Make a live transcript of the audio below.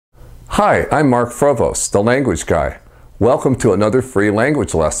Hi, I'm Mark Frovos, the language guy. Welcome to another free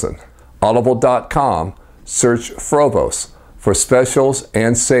language lesson. Audible.com, search Frovos for specials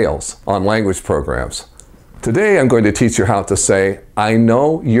and sales on language programs. Today I'm going to teach you how to say, I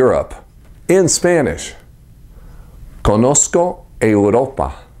know Europe, in Spanish. Conozco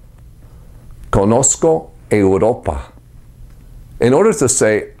Europa. Conozco Europa. In order to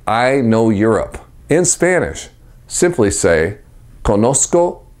say, I know Europe, in Spanish, simply say,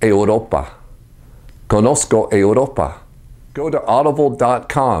 Conozco Europa. Conozco Europa. Go to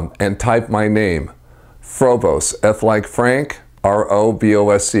audible.com and type my name, Frovos, F like Frank,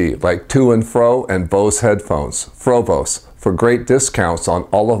 R-O-V-O-S-E, like to and fro and Bose headphones, Frovos, for great discounts on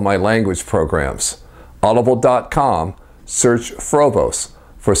all of my language programs. Audible.com, search Frovos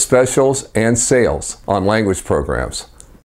for specials and sales on language programs.